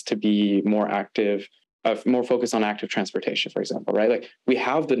downtowns to be more active, more focused on active transportation, for example, right? Like, we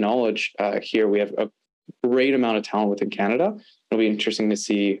have the knowledge here. We have a great amount of talent within Canada. It'll be interesting to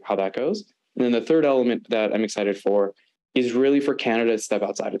see how that goes. And then the third element that I'm excited for is really for Canada to step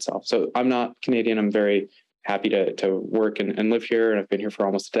outside itself. So I'm not Canadian. I'm very happy to work and live here, and I've been here for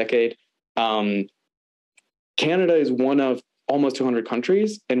almost a decade. Canada is one of almost 200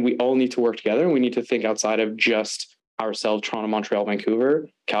 countries, and we all need to work together, and we need to think outside of just ourselves, Toronto, Montreal, Vancouver,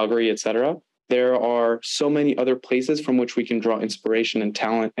 Calgary, et cetera. There are so many other places from which we can draw inspiration and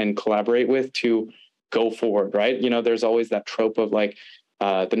talent and collaborate with to go forward, right? There's always that trope of like,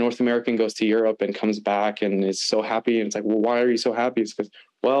 the North American goes to Europe and comes back and is so happy. And it's like, well, why are you so happy? It's because,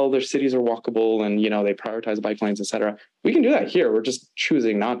 well, their cities are walkable and, they prioritize bike lanes, et cetera. We can do that here. We're just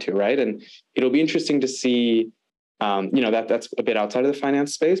choosing not to, right? And it'll be interesting to see, that's a bit outside of the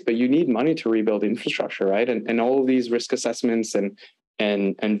finance space, but you need money to rebuild infrastructure, right? And all of these risk assessments and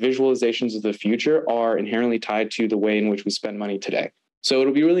visualizations of the future are inherently tied to the way in which we spend money today. So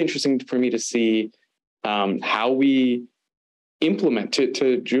it'll be really interesting for me to see how we implement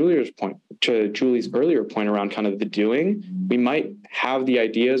to Julie's earlier point around kind of the doing. We might have the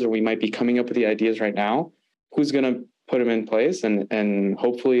ideas, or we might be coming up with the ideas right now. Who's going to put them in place? And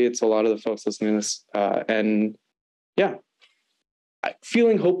hopefully it's a lot of the folks listening to this. And yeah,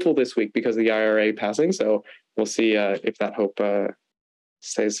 feeling hopeful this week because of the IRA passing. So we'll see if that hope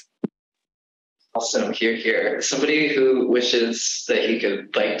stays. Awesome. Here. Somebody who wishes that he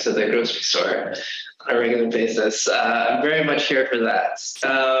could bike to the grocery store on a regular basis. I'm very much here for that.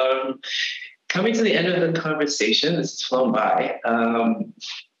 Coming to the end of the conversation, this has flown by.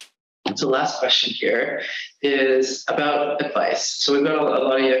 So last question here is about advice. So we've got a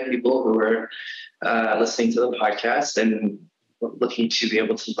lot of young people who are listening to the podcast and looking to be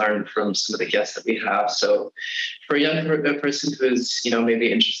able to learn from some of the guests that we have. So for a person who's,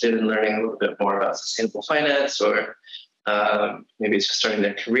 maybe interested in learning a little bit more about sustainable finance, or maybe it's just starting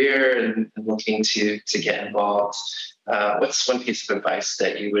their career and looking to get involved, what's one piece of advice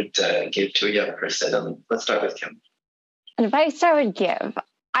that you would give to a young person? And let's start with Kim. Advice I would give.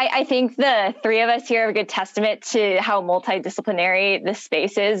 I think the three of us here are a good testament to how multidisciplinary this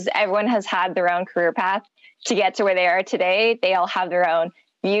space is. Everyone has had their own career path to get to where they are today. They all have their own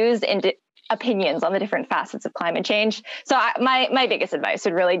views and opinions on the different facets of climate change. So my biggest advice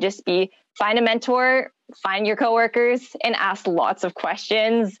would really just be find a mentor, find your coworkers, and ask lots of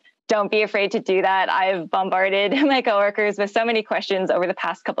questions. Don't be afraid to do that. I've bombarded my coworkers with so many questions over the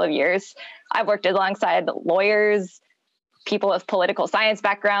past couple of years. I've worked alongside lawyers, people with political science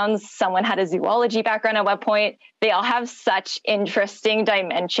backgrounds. Someone had a zoology background at one point. They all have such interesting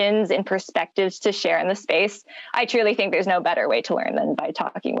dimensions and perspectives to share in the space. I truly think there's no better way to learn than by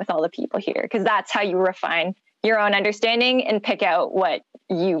talking with all the people here, because that's how you refine your own understanding and pick out what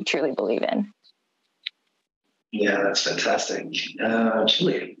you truly believe in. Yeah, that's fantastic.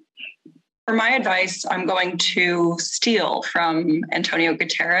 Julie. For my advice, I'm going to steal from Antonio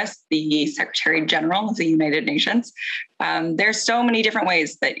Guterres, the Secretary General of the United Nations. There's so many different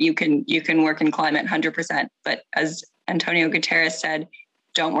ways that you can work in climate 100%. But as Antonio Guterres said,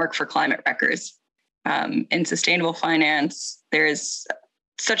 don't work for climate wreckers. In sustainable finance, there's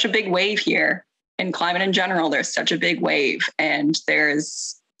such a big wave here. In climate in general, there's such a big wave. And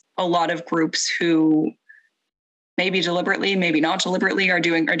there's a lot of groups who maybe deliberately, maybe not deliberately, are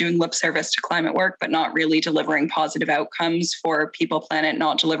doing lip service to climate work, but not really delivering positive outcomes for people, planet,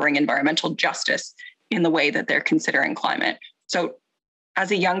 not delivering environmental justice in the way that they're considering climate. So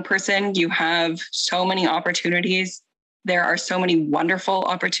as a young person, you have so many opportunities. There are so many wonderful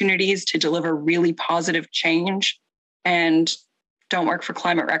opportunities to deliver really positive change. And don't work for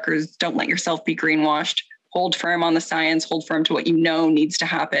climate wreckers. Don't let yourself be greenwashed. Hold firm on the science, hold firm to what you know needs to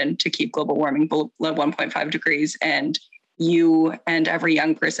happen to keep global warming below 1.5 degrees. And you and every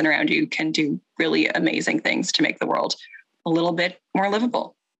young person around you can do really amazing things to make the world a little bit more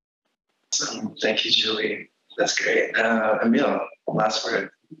livable. Thank you, Julie. That's great. Emil, last word.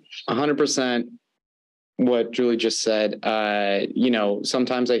 100% what Julie just said.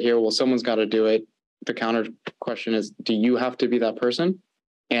 Sometimes I hear, well, someone's got to do it. The counter question is, do you have to be that person?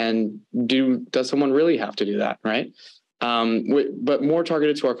 And does someone really have to do that, right? But more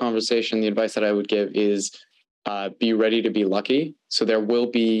targeted to our conversation, the advice that I would give is be ready to be lucky. So there will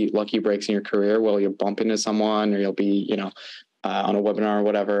be lucky breaks in your career where you'll bump into someone, or you'll be, on a webinar or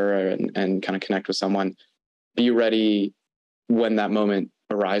whatever, and kind of connect with someone. Be ready when that moment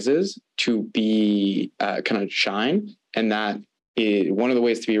arises to be kind of shine. And that one of the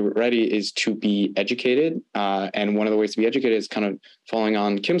ways to be ready is to be educated. And one of the ways to be educated is kind of following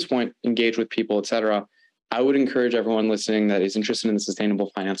on Kim's point, engage with people, et cetera. I would encourage everyone listening that is interested in the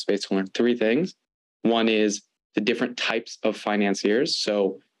sustainable finance space to learn three things. One is the different types of financiers.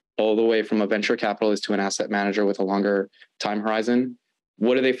 So all the way from a venture capitalist to an asset manager with a longer time horizon.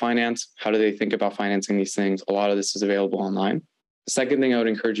 What do they finance? How do they think about financing these things? A lot of this is available online. The second thing I would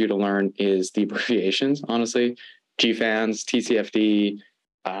encourage you to learn is the abbreviations, honestly. GFANS, TCFD,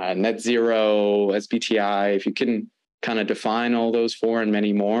 net zero, SBTI. If you can kind of define all those four and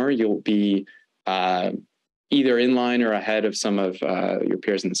many more, you'll be either in line or ahead of some of your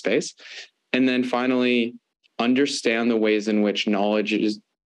peers in the space. And then finally, understand the ways in which knowledge is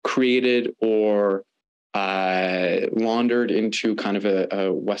created or laundered into kind of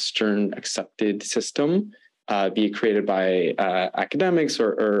a Western accepted system, be it created by academics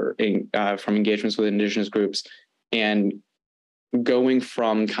or from engagements with indigenous groups. And going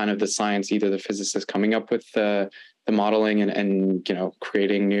from kind of the science, either the physicists coming up with the modeling and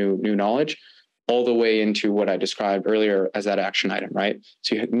creating new knowledge, all the way into what I described earlier as that action item, right?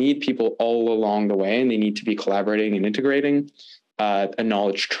 So you need people all along the way, and they need to be collaborating and integrating a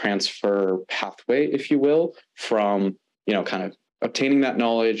knowledge transfer pathway, if you will, from kind of obtaining that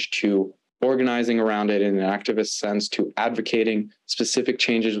knowledge to organizing around it in an activist sense, to advocating specific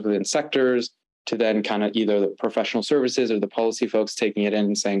changes within sectors, to then kind of either the professional services or the policy folks taking it in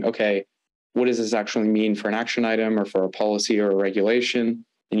and saying, okay, what does this actually mean for an action item or for a policy or a regulation?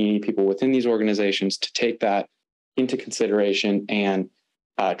 And you need people within these organizations to take that into consideration and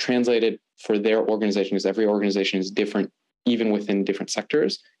translate it for their organization, because every organization is different, even within different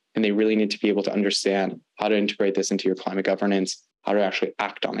sectors. And they really need to be able to understand how to integrate this into your climate governance, how to actually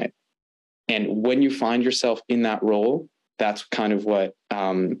act on it. And when you find yourself in that role, that's kind of what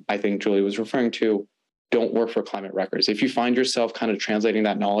I think Julie was referring to. Don't work for climate wreckers. If you find yourself kind of translating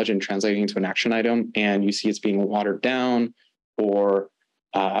that knowledge and translating into an action item and you see it's being watered down or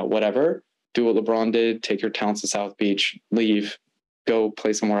whatever, do what LeBron did, take your talents to South Beach, leave, go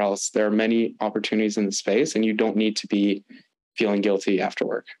play somewhere else. There are many opportunities in the space and you don't need to be feeling guilty after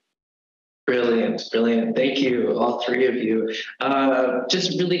work. Brilliant. Thank you, all three of you.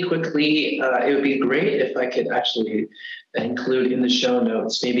 Just really quickly, it would be great if I could actually include in the show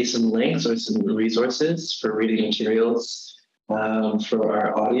notes maybe some links or some resources for reading materials for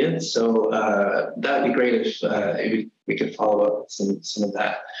our audience. So that'd be great if we could follow up with some of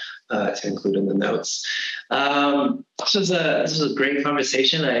that to include in the notes. This was a great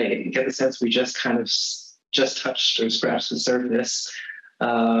conversation. I get the sense we just kind of just touched or scratched the surface.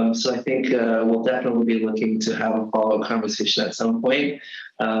 So I think we'll definitely be looking to have a follow-up conversation at some point,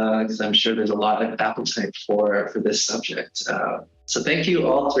 because I'm sure there's a lot of appetite for this subject. So thank you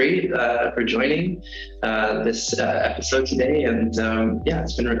all three for joining this episode today. And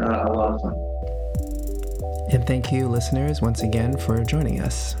it's been a lot of fun. And thank you, listeners, once again for joining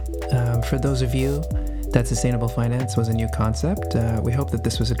us. For those of you that sustainable finance was a new concept, we hope that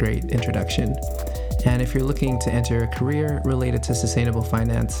this was a great introduction. And if you're looking to enter a career related to sustainable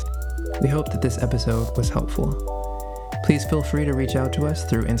finance, we hope that this episode was helpful. Please feel free to reach out to us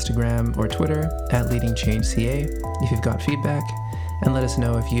through Instagram or Twitter @LeadingChangeCA if you've got feedback, and let us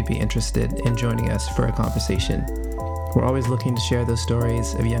know if you'd be interested in joining us for a conversation. We're always looking to share those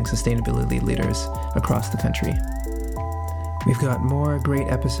stories of young sustainability leaders across the country. We've got more great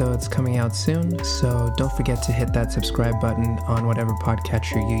episodes coming out soon, so don't forget to hit that subscribe button on whatever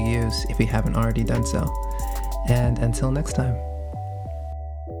podcatcher you use if you haven't already done so. And until next time.